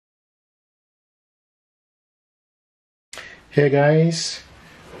Hey guys,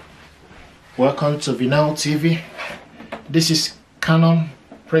 welcome to Vinyl TV. This is Canon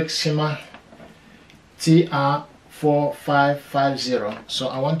Pixma TR4550. So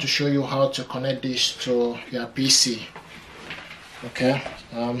I want to show you how to connect this to your PC. Okay,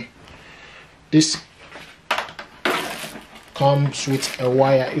 this comes with a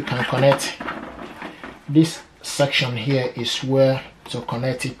wire you can connect. This section here is where to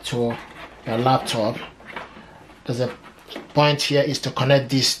connect it to your laptop. There's a point here is to connect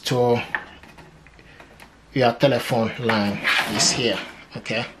this to your telephone line is here.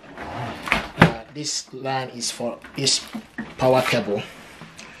 Okay, this line is for this power cable.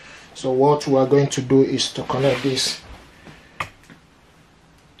 So what we are going to do is to connect this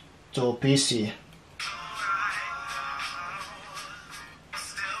to PC.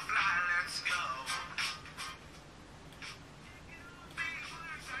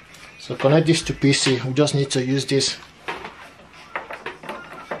 So connect this to PC. We just need to use this.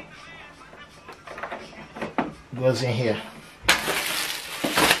 Goes in here.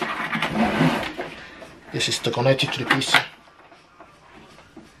 This is to connect it to the PC.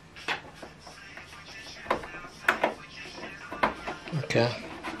 Okay.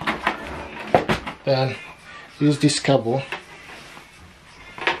 Then use this cable.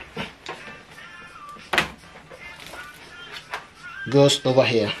 Goes over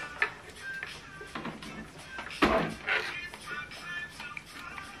here.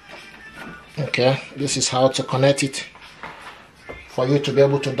 Okay, this is how to connect it for you to be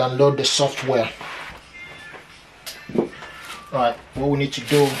able to download the software. Right, what we need to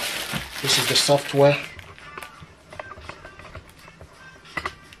do, this is the software.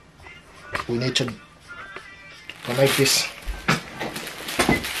 We need to connect this.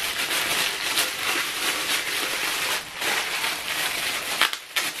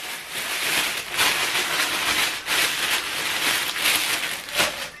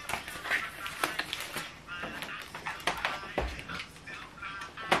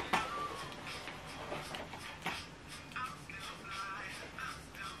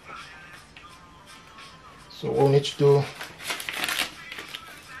 So what we need to do,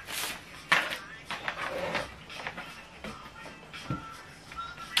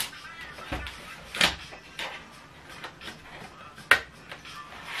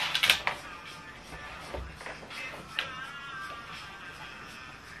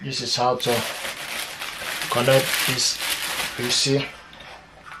 this is how to connect this PC.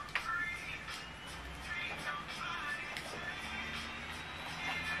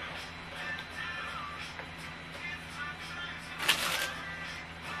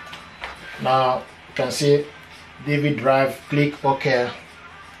 Now you can see DVD drive, click OK.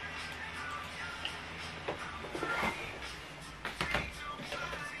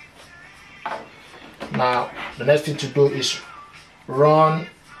 Now the next thing to do is run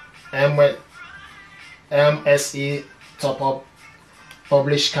MSE top up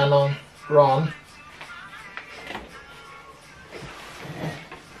publish Canon run.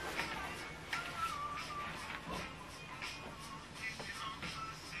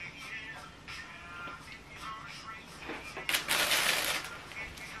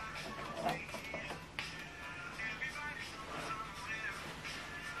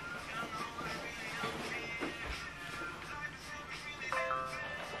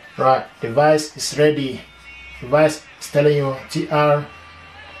 Right, device is ready. Device is telling you TR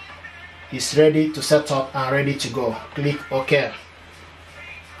is ready to set up and ready to go. Click OK.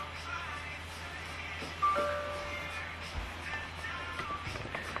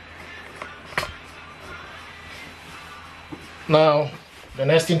 Now the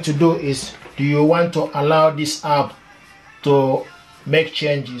next thing to do is, do you want to allow this app to make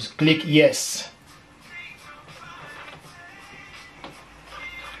changes? Click yes.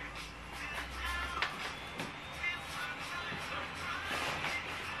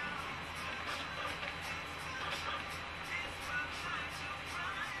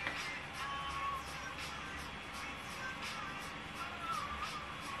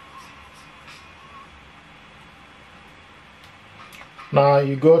 Now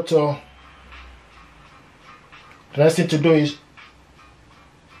you go to, the next thing to do is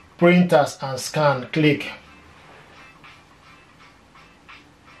printers and scan. Click.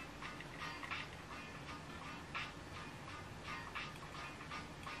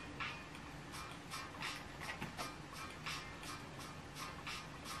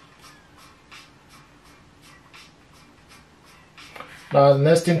 Now the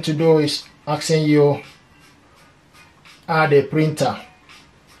next thing to do is asking you add a printer.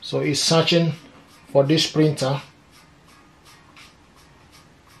 So it's searching for this printer.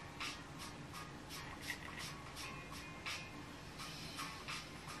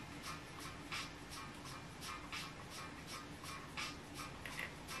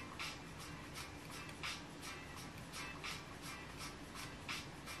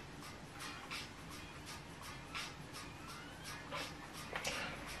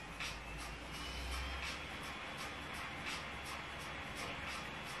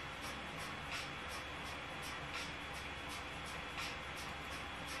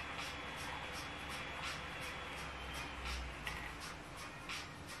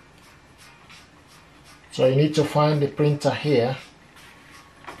 So you need to find the printer here.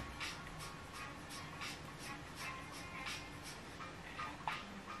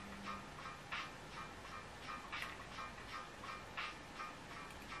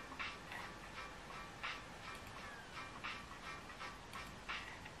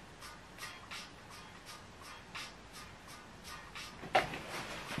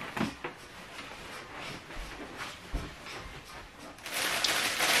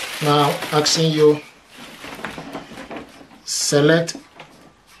 Now asking you select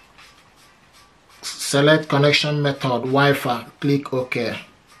connection method Wi-Fi, click OK.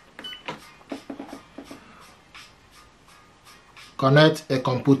 Connect a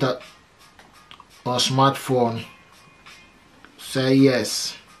computer or smartphone, say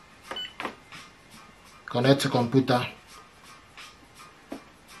yes. Connect a computer,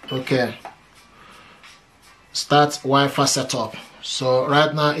 okay. Start Wi-Fi setup. So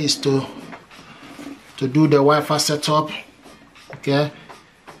right now is to do the Wi-Fi setup, okay.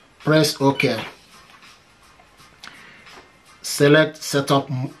 Press OK. Select setup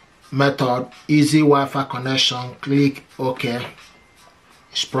method, easy Wi-Fi connection, click OK.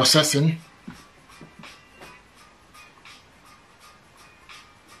 It's processing.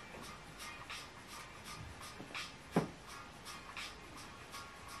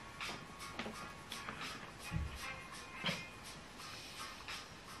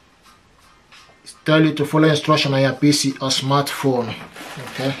 Tell you to follow instruction on your PC or smartphone.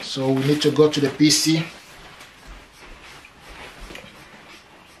 Okay, so we need to go to the PC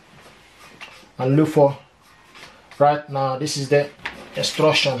and look for, right now this is the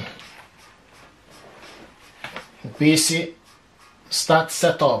instruction. PC, start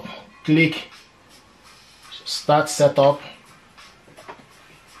setup, click start setup.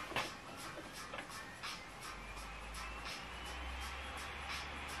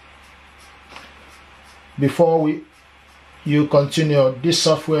 Before you continue, this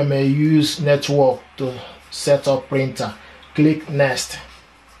software may use network to set up printer. Click next.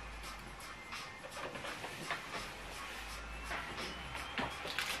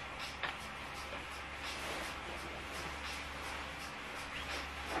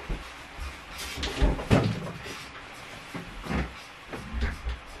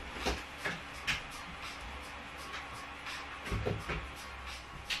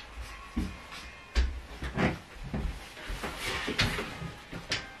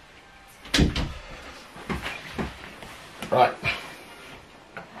 Right.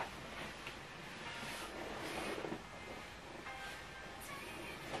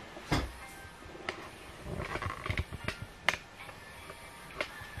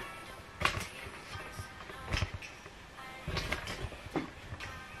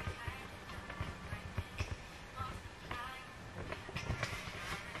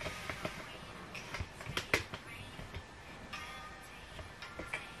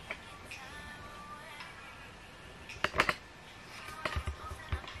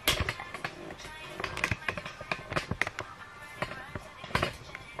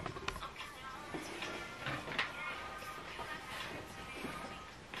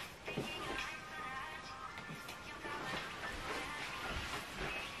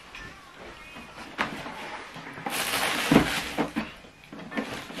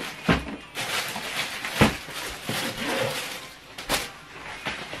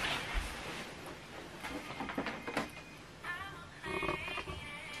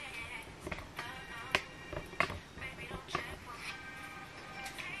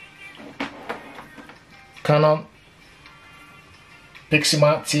 Canon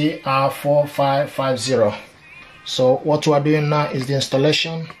Pixma TR4550. So what we are doing now is the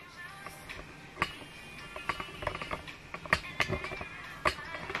installation.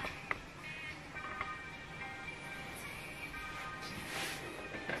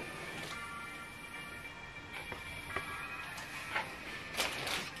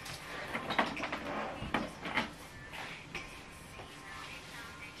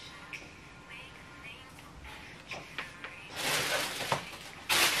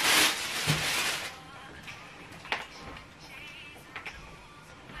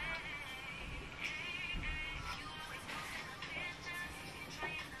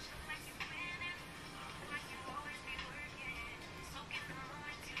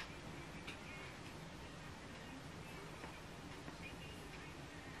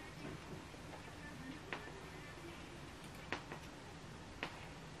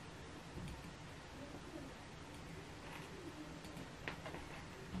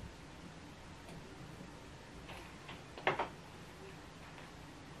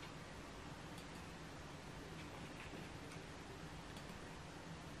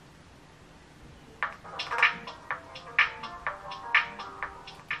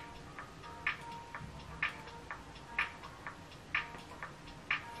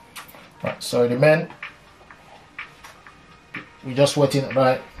 Right, so the man, we're just waiting.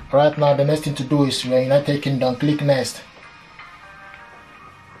 Right now the next thing to do is we're in United Kingdom, click next.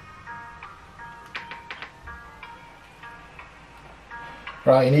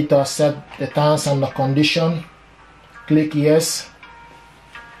 Right, you need to accept the terms and the condition, click yes,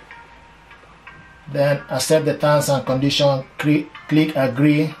 then accept the terms and condition, click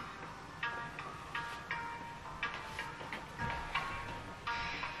agree.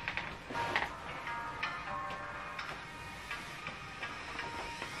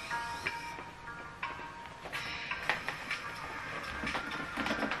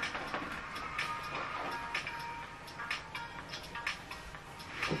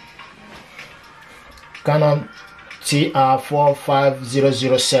 Canon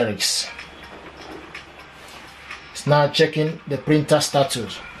TR4550 series. It's now checking the printer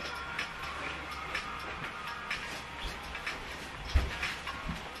status.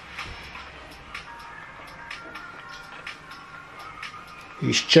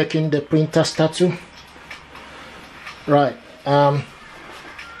 It's checking the printer status. Right.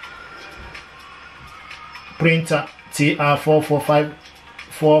 Printer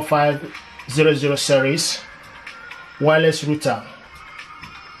TR4550 series, wireless router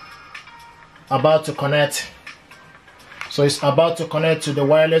about to connect. So it's about to connect to the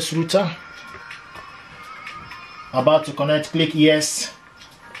wireless router. About to connect, click yes.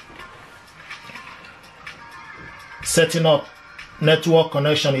 Setting up network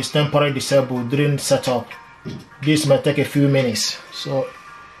connection is temporarily disabled during setup. This may take a few minutes. So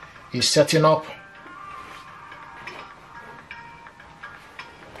it's setting up.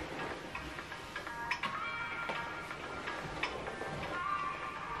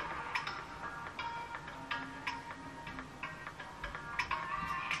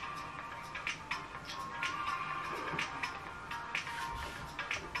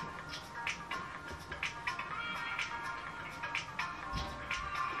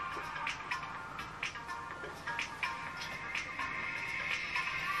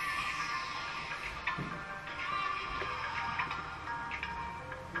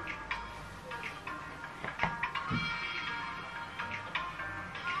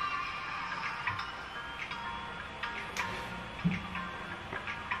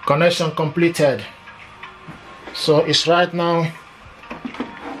 Connection completed. So it's right now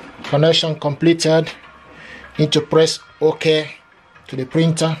connection completed. Need to press OK to the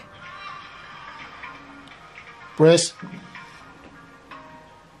printer. Press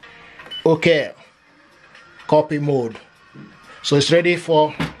OK. Copy mode. So it's ready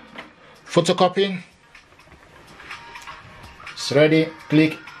for photocopying. It's ready.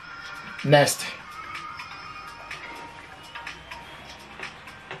 Click next.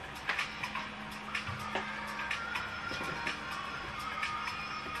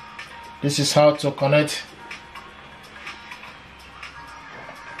 This is how to connect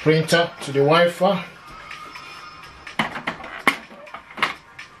printer to the Wi-Fi.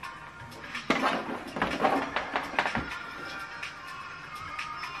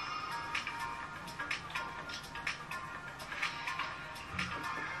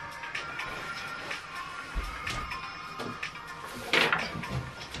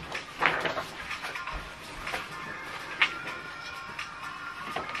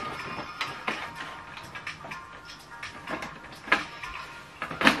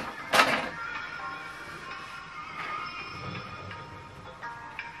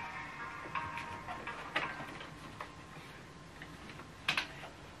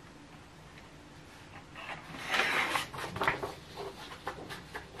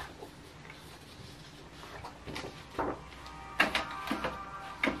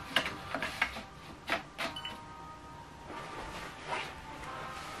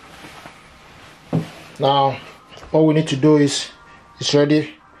 Now all we need to do is it's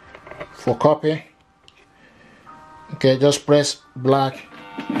ready for copy. Okay, just press black.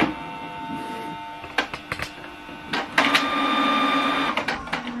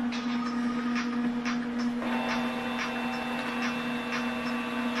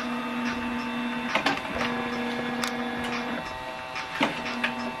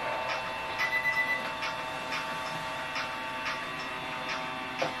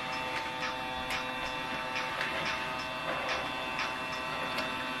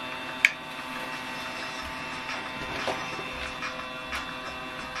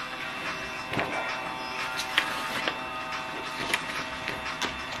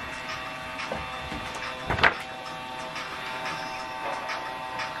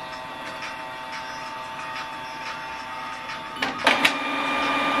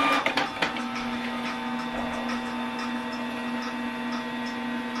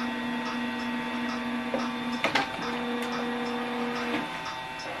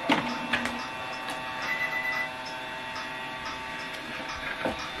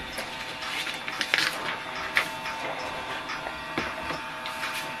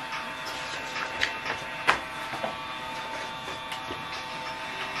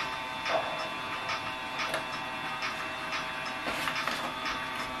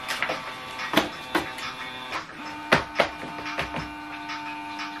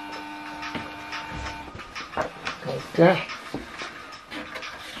 Okay.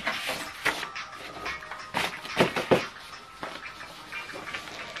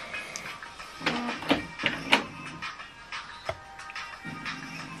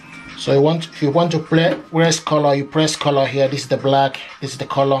 So if you want to press color, you press color here. This is the black, this is the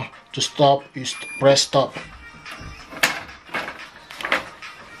color. To stop, you press stop.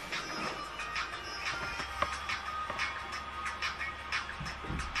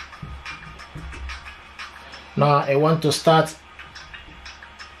 Now I want to start.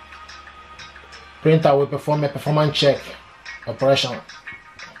 Printer will perform a performance check operation.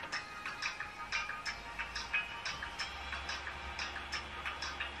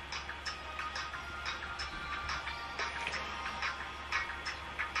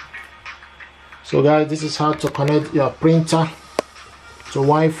 So guys, this is how to connect your printer to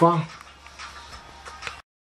Wi-Fi.